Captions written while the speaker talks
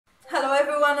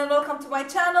everyone and welcome to my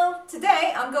channel.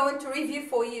 Today I'm going to review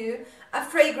for you a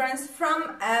fragrance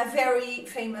from a very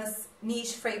famous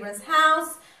niche fragrance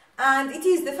house, and it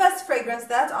is the first fragrance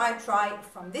that I tried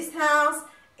from this house.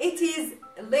 It is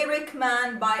Lyric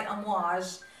Man by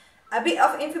Amouage. A bit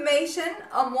of information: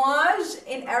 Amouage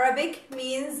in Arabic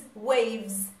means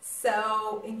waves,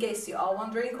 so in case you are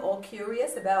wondering or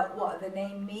curious about what the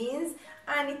name means,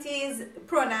 and it is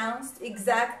pronounced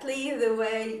exactly the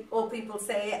way all people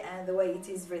say it and the way it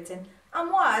is written.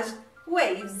 Amouage,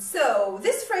 waves. So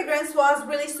this fragrance was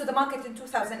released to the market in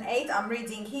 2008, I'm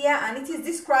reading here, and it is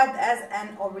described as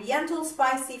an oriental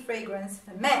spicy fragrance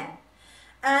for men.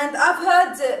 And I've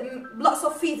heard lots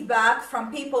of feedback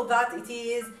from people that it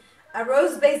is a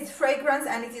rose-based fragrance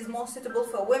and it is more suitable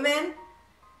for women.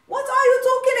 What are you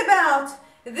talking about?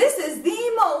 This is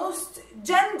the most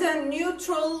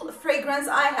gender-neutral fragrance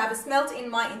I have smelled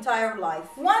in my entire life.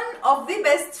 One of the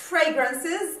best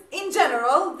fragrances in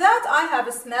general that I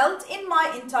have smelled in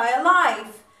my entire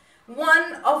life.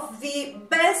 One of the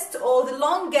best or the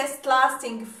longest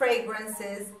lasting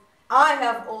fragrances I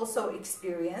have also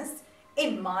experienced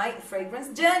in my fragrance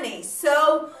journey.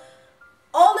 So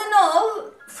all in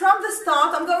all, from the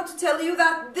start, I'm going to tell you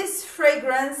that this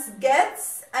fragrance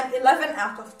gets an 11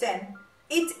 out of 10.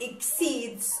 It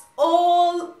exceeds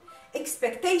all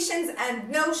expectations and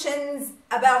notions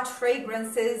about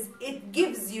fragrances. It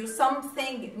gives you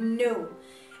something new.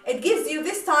 It gives you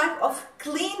this type of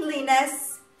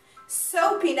cleanliness,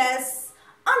 soapiness,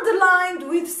 underlined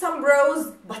with some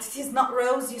rose, but it is not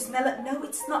rose. You smell it, no,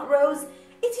 it's not rose.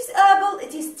 It is herbal,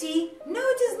 it is tea, no,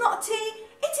 it is not tea.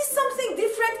 It is something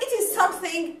different. It is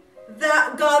something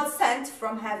that God sent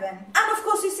from heaven. And of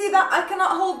course you see that I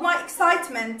cannot hold my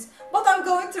excitement, but I'm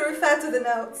going to refer to the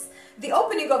notes. The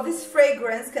opening of this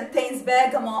fragrance contains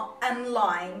bergamot and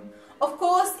lime. Of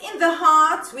course, in the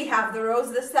heart we have the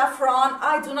rose, the saffron.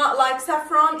 I do not like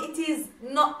saffron. It is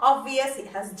not obvious. It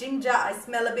has ginger. I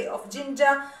smell a bit of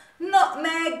ginger.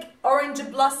 Nutmeg, orange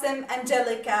blossom,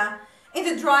 angelica. In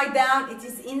the dry down, it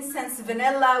is incense,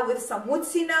 vanilla with some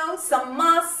woodsy notes, some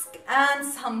musk and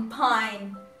some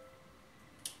pine.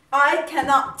 I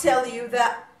cannot tell you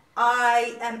that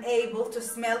I am able to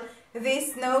smell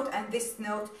this note and this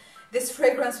note. This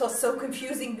fragrance was so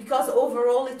confusing because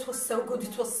overall it was so good,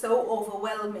 it was so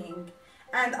overwhelming,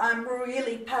 and I'm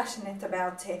really passionate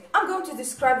about it. I'm going to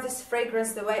describe this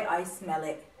fragrance the way I smell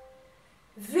it.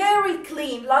 Very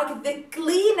clean, like the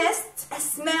cleanest a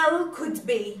smell could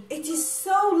be. It is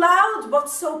so loud but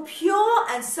so pure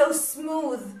and so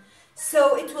smooth,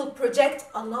 so it will project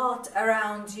a lot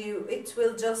around you. It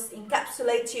will just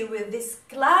encapsulate you with this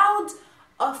cloud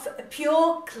of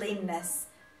pure cleanness.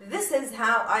 This is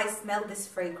how I smell this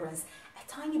fragrance.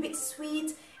 A tiny bit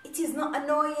sweet, it is not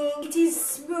annoying, it is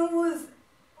smooth,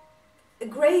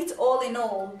 great all in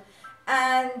all.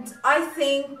 And I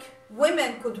think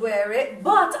women could wear it,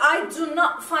 but I do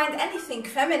not find anything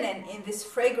feminine in this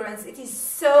fragrance. It is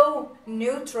so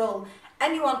neutral.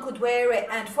 Anyone could wear it.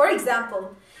 And for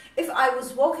example, if I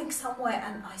was walking somewhere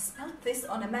and I smelled this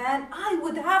on a man, I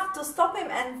would have to stop him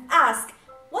and ask,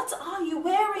 what are you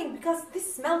wearing? Because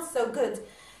this smells so good.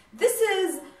 This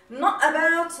is not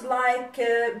about like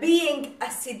being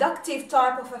a seductive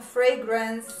type of a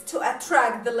fragrance to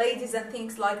attract the ladies and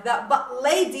things like that, but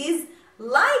ladies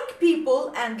like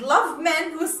people and love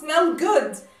men who smell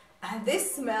good, and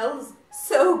this smells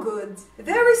so good.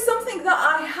 There is something that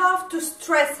I have to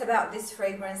stress about this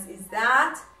fragrance, is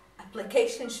that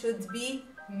application should be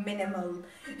minimal.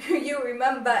 You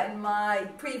remember in my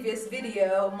previous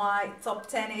video, my top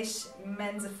 10-ish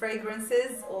men's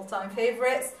fragrances, all-time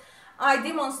favorites, I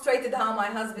demonstrated how my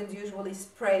husband usually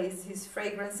sprays his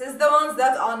fragrances, the ones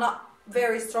that are not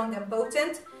very strong and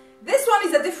potent. This one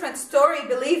is a different story,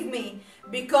 believe me,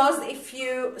 because if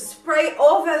you spray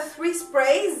over 3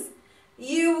 sprays,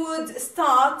 you would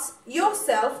start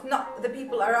yourself, not the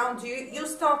people around you, you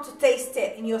start to taste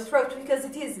it in your throat because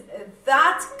it is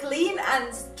that clean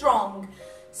and strong.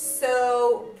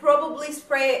 So probably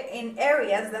spray it in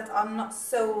areas that are not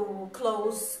so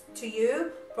close to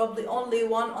you, probably only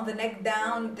one on the neck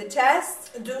down the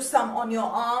chest, do some on your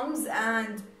arms,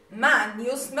 and man,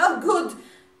 you smell good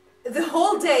the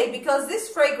whole day, because this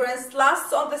fragrance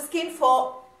lasts on the skin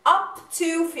for up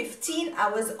to 15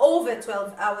 hours, over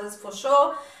 12 hours for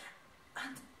sure,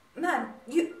 and man,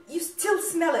 you still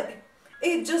smell it.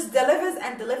 It just delivers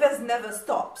and delivers, never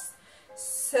stops.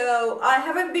 So I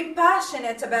haven't been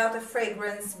passionate about a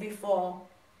fragrance before,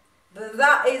 but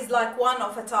that is like one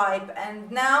of a type,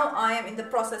 and now I am in the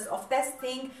process of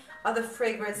testing other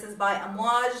fragrances by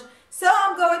Amouage So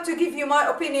I'm going to give you my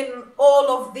opinion on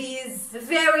all of these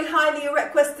very highly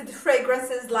requested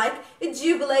fragrances like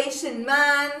Jubilation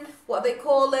Man, what they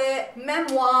call it,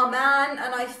 Memoir Man,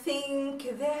 and I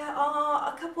think there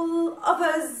are a couple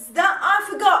others that I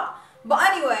forgot. But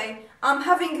anyway, I'm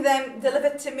having them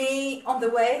delivered to me on the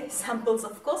way, samples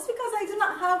of course, because I do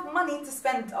not have money to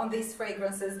spend on these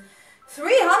fragrances.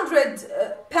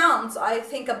 £300 I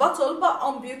think a bottle, but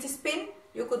on Beauty Spin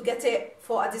you could get it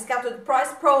for a discounted price,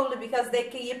 probably because they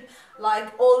keep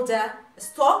like older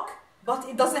stock, but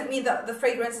it doesn't mean that the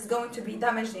fragrance is going to be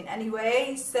damaged in any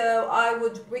way. So I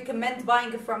would recommend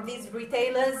buying it from these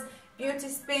retailers: Beauty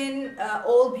Spin,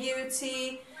 All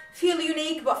Beauty, Feel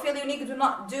Unique. But Feel Unique do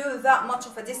not do that much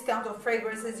of a discount of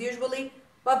fragrances usually,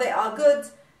 but they are good.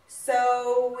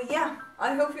 So yeah,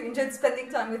 I hope you enjoyed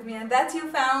spending time with me and that you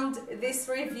found this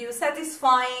review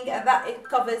satisfying and that it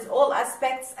covers all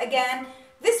aspects. Again,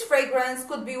 this fragrance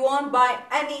could be worn by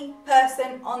any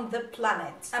person on the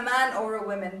planet, a man or a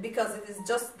woman, because it is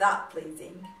just that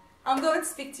pleasing. I'm going to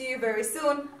speak to you very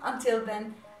soon. Until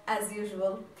then, as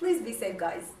usual, please be safe,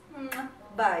 guys.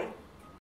 Bye.